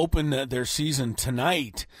open their season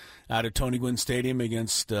tonight out at Tony Gwynn Stadium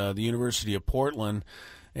against the University of Portland.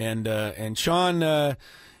 And Shaun,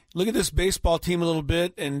 look at this baseball team a little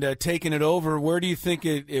bit and taking it over. Where do you think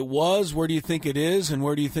it was? Where do you think it is? And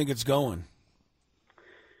where do you think it's going?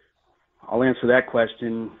 I'll answer that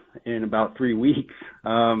question in about 3 weeks.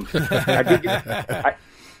 I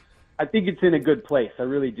I think it's in a good place. I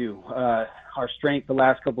really do. Our strength the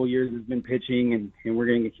last couple of years has been pitching, and we're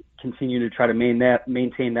going to continue to try to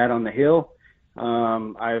maintain that on the hill.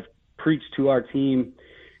 I've preached to our team,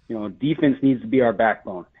 defense needs to be our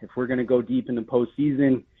backbone. If we're going to go deep in the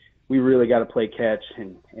postseason, we really got to play catch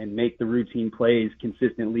and make the routine plays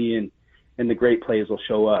consistently, and the great plays will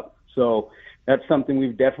show up. So that's something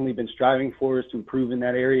we've definitely been striving for, is to improve in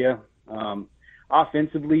that area.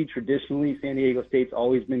 Offensively, traditionally, San Diego State's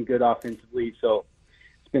always been good offensively, so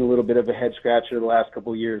it's been a little bit of a head scratcher the last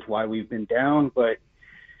couple of years why we've been down, but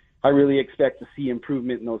I really expect to see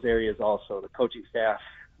improvement in those areas also. The coaching staff,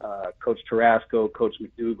 Coach Tarasco, Coach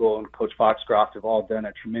McDougall, and Coach Foxcroft have all done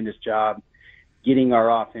a tremendous job getting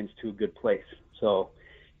our offense to a good place. So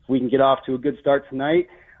if we can get off to a good start tonight,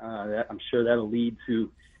 I'm sure that'll lead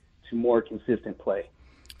to more consistent play.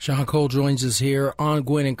 Shaun Cole joins us here on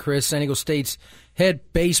Gwynn and Chris, San Diego State's head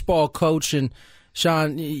baseball coach. And,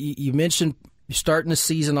 Shaun, you mentioned starting the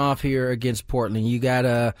season off here against Portland. You got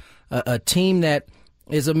a team that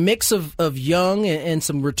is a mix of young and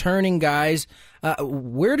some returning guys.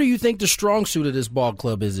 Where do you think the strong suit of this ball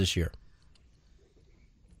club is this year?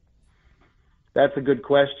 That's a good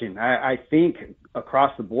question. I think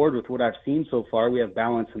across the board with what I've seen so far, we have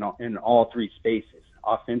balance in all three spaces,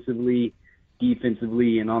 offensively,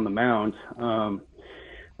 defensively, and on the mound.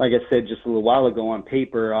 Like I said just a little while ago, on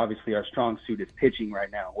paper, obviously our strong suit is pitching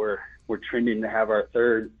right now. We're trending to have our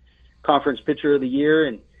third conference pitcher of the year,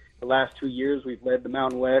 and the last 2 years we've led the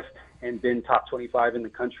Mountain West and been top 25 in the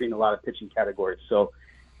country in a lot of pitching categories. So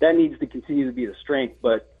that needs to continue to be the strength,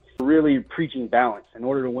 but we're really preaching balance. In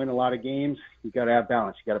order to win a lot of games, you got to have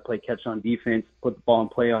balance. You got to play catch on defense, put the ball in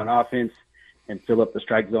play on offense, and fill up the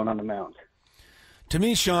strike zone on the mound. To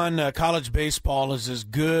me, Shaun, college baseball is as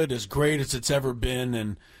good, as great as it's ever been.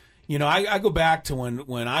 And, I go back to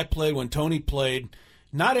when I played, when Tony played.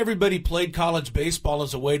 Not everybody played college baseball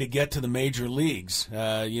as a way to get to the major leagues.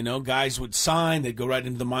 Guys would sign, they'd go right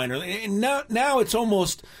into the minor. And now it's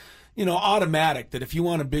almost, automatic that if you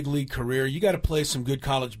want a big league career, you got to play some good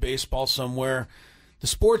college baseball somewhere. The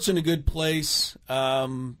sport's in a good place.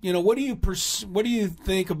 What do you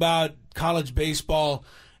think about college baseball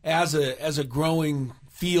as a growing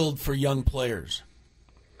field for young players?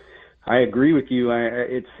 I agree with you.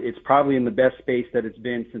 It's probably in the best space that it's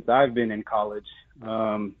been since I've been in college.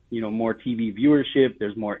 More TV viewership,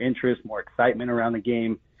 there's more interest, more excitement around the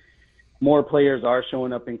game. More players are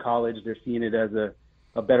showing up in college. They're seeing it as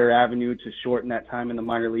a better avenue to shorten that time in the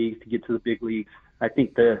minor leagues to get to the big leagues. I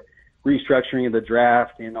think the restructuring of the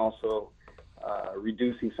draft and also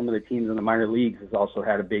reducing some of the teams in the minor leagues has also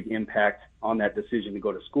had a big impact on that decision to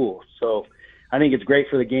go to school. So I think it's great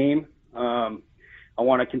for the game. I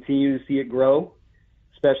want to continue to see it grow,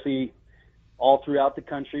 especially all throughout the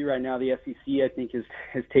country. Right now, the SEC, I think,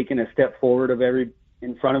 has taken a step forward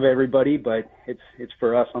in front of everybody, but it's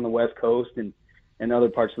for us on the West Coast and other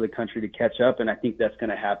parts of the country to catch up, and I think that's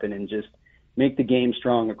going to happen and just make the game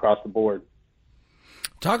strong across the board.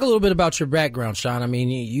 Talk a little bit about your background, Shaun. I mean,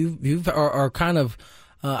 you are kind of,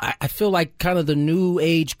 I feel like kind of the new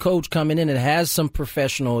age coach coming in and has some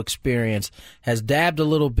professional experience, has dabbed a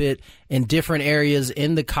little bit in different areas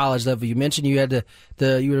in the college level. You mentioned you had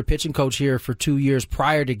you were a pitching coach here for 2 years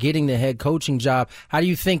prior to getting the head coaching job. How do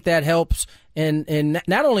you think that helps and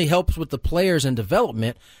not only helps with the players and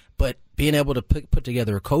development, but being able to put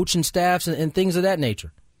together a coaching staffs and things of that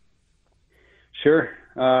nature? Sure.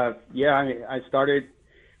 I started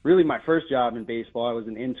really my first job in baseball. I was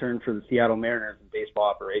an intern for the Seattle Mariners in baseball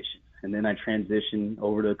operations. And then I transitioned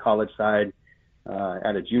over to the college side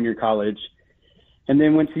at a junior college. And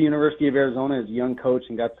then went to the University of Arizona as a young coach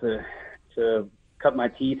and got to cut my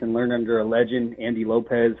teeth and learn under a legend, Andy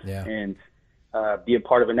Lopez, and be a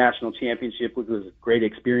part of a national championship, which was a great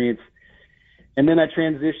experience. And then I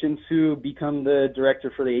transitioned to become the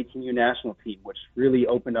director for the 18U national team, which really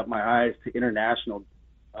opened up my eyes to international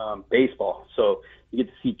baseball. So you get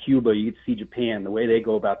to see Cuba, you get to see Japan, the way they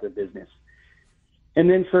go about their business. And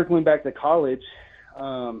then circling back to college,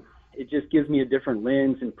 it just gives me a different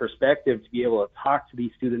lens and perspective to be able to talk to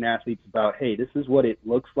these student athletes about, hey, this is what it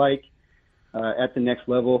looks like at the next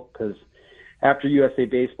level. Because after USA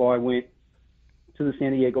Baseball, I went to the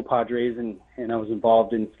San Diego Padres and I was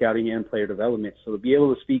involved in scouting and player development. So to be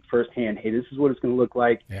able to speak firsthand, hey, this is what it's going to look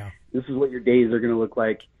like. This is what your days are going to look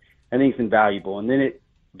like. I think it's invaluable. And then it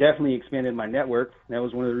definitely expanded my network. That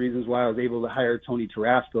was one of the reasons why I was able to hire Tony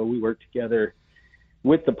Tarasco. We worked together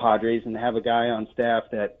with the Padres, and to have a guy on staff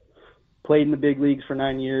that played in the big leagues for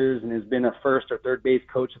 9 years and has been a first or third base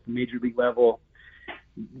coach at the major league level,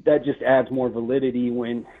 that just adds more validity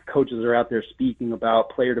when coaches are out there speaking about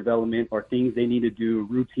player development or things they need to do,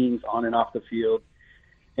 routines on and off the field,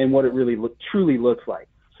 and what it really truly looks like.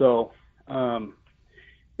 So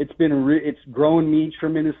it's grown me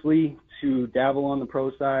tremendously to dabble on the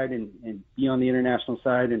pro side and be on the international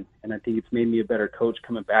side, and I think it's made me a better coach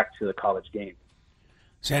coming back to the college game.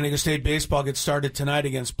 San Diego State baseball gets started tonight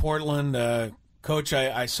against Portland. Coach,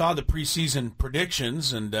 I saw the preseason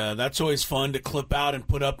predictions, and that's always fun to clip out and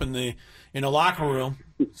put up in the locker room,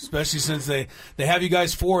 especially since they have you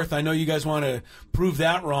guys fourth. I know you guys want to prove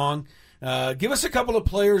that wrong. Give us a couple of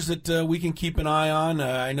players that we can keep an eye on.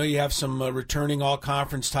 I know you have some returning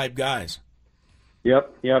all-conference type guys.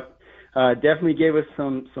 Yep. Definitely gave us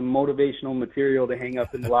some motivational material to hang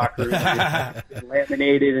up in the locker room. It's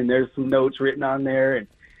laminated, and there's some notes written on there, and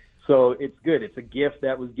so it's good. It's a gift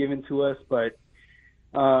that was given to us, but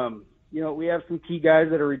we have some key guys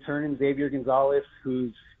that are returning. Xavier Gonzalez,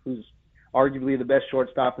 who's arguably the best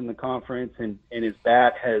shortstop in the conference, and his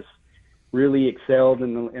bat has really excelled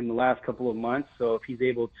in the last couple of months. So if he's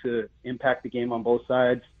able to impact the game on both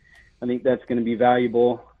sides, I think that's going to be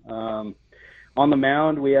valuable. On the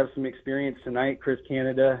mound, we have some experience tonight. Chris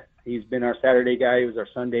Canada, he's been our Saturday guy. He was our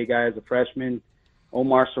Sunday guy as a freshman.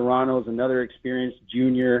 Omar Serrano is another experienced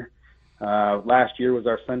junior. Last year was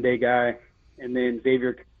our Sunday guy. And then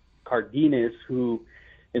Xavier Cardenas, who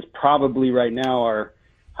is probably right now our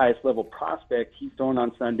highest level prospect. He's throwing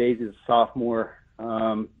on Sundays. He's a sophomore,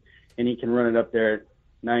 and he can run it up there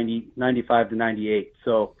 95 to 98.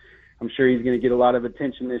 So I'm sure he's going to get a lot of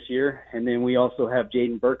attention this year. And then we also have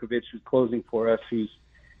Jaden Berkovich, who's closing for us, who's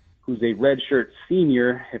a redshirt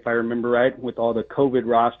senior, if I remember right, with all the COVID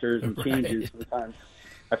rosters and changes. Right. Sometimes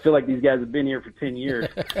I feel like these guys have been here for 10 years.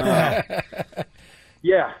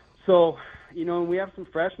 Yeah. So, we have some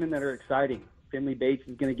freshmen that are exciting. Finley Bates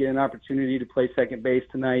is going to get an opportunity to play second base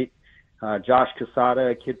tonight. Josh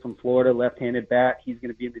Casada, a kid from Florida, left-handed bat, he's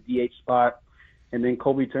going to be in the DH spot. And then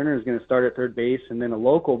Colby Turner is going to start at third base. And then a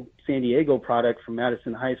local San Diego product from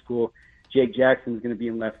Madison High School, Jake Jackson, is going to be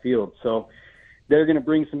in left field. So they're going to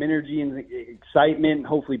bring some energy and excitement and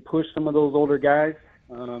hopefully push some of those older guys.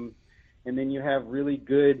 And then you have really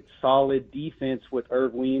good, solid defense with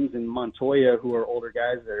Irv Weems and Montoya, who are older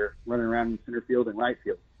guys that are running around in center field and right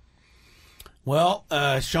field. Well,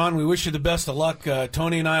 Shaun, we wish you the best of luck.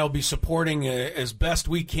 Tony and I will be supporting as best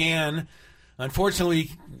we can.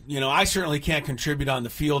 Unfortunately, I certainly can't contribute on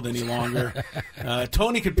the field any longer.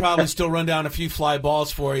 Tony could probably still run down a few fly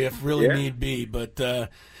balls for you if really need be. But,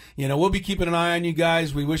 we'll be keeping an eye on you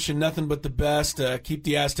guys. We wish you nothing but the best. Keep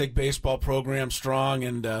the Aztec baseball program strong.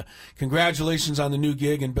 And congratulations on the new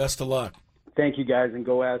gig and best of luck. Thank you, guys, and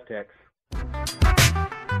go Aztecs.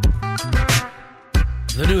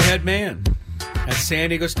 The new head man at San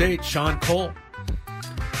Diego State, Shaun Cole.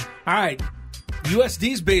 All right.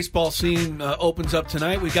 USD's baseball scene opens up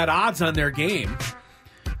tonight. We've got odds on their game.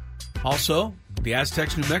 Also, the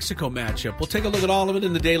Aztecs-New Mexico matchup. We'll take a look at all of it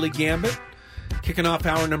in the Daily Gambit. Kicking off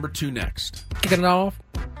hour number 2 next. Kicking it off.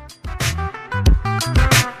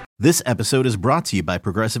 This episode is brought to you by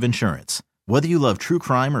Progressive Insurance. Whether you love true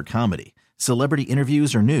crime or comedy, celebrity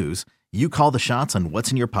interviews or news, you call the shots on what's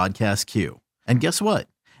in your podcast queue. And guess what?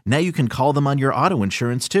 Now you can call them on your auto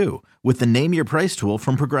insurance too with the Name Your Price tool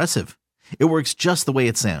from Progressive. It works just the way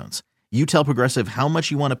it sounds. You tell Progressive how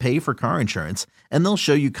much you want to pay for car insurance, and they'll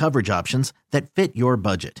show you coverage options that fit your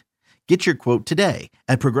budget. Get your quote today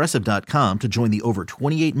at Progressive.com to join the over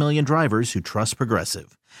 28 million drivers who trust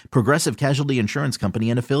Progressive. Progressive Casualty Insurance Company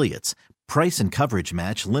and Affiliates. Price and coverage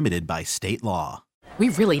match limited by state law. We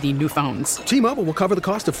really need new phones. T-Mobile will cover the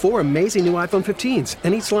cost of 4 amazing new iPhone 15s,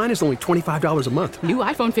 and each line is only $25 a month. New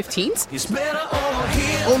iPhone 15s? It's better over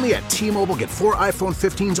here. Only at T-Mobile, get 4 iPhone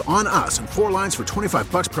 15s on us and 4 lines for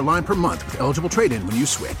 $25 per line per month with eligible trade-in when you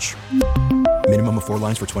switch. Minimum of 4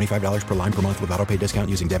 lines for $25 per line per month with auto-pay discount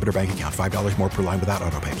using debit or bank account. $5 more per line without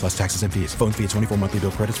auto-pay, plus taxes and fees. Phone fee at 24 monthly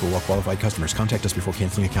bill credits for well-qualified customers. Contact us before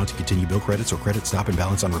canceling account to continue bill credits or credit stop and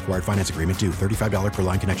balance on required finance agreement due. $35 per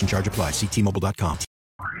line connection charge applies. See T-Mobile.com.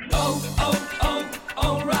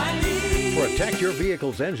 O'Reilly. Protect your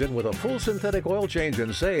vehicle's engine with a full synthetic oil change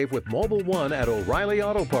and save with Mobile One at O'Reilly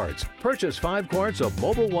Auto Parts. Purchase 5 quarts of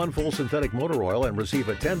Mobile One full synthetic motor oil and receive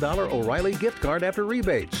a $10 O'Reilly gift card after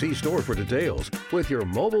rebate. See store for details. With your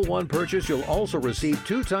Mobile One purchase, you'll also receive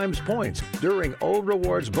 2 times points during O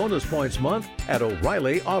Rewards Bonus Points Month at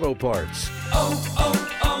O'Reilly Auto Parts.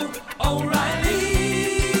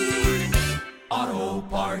 O'Reilly Auto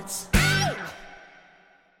Parts.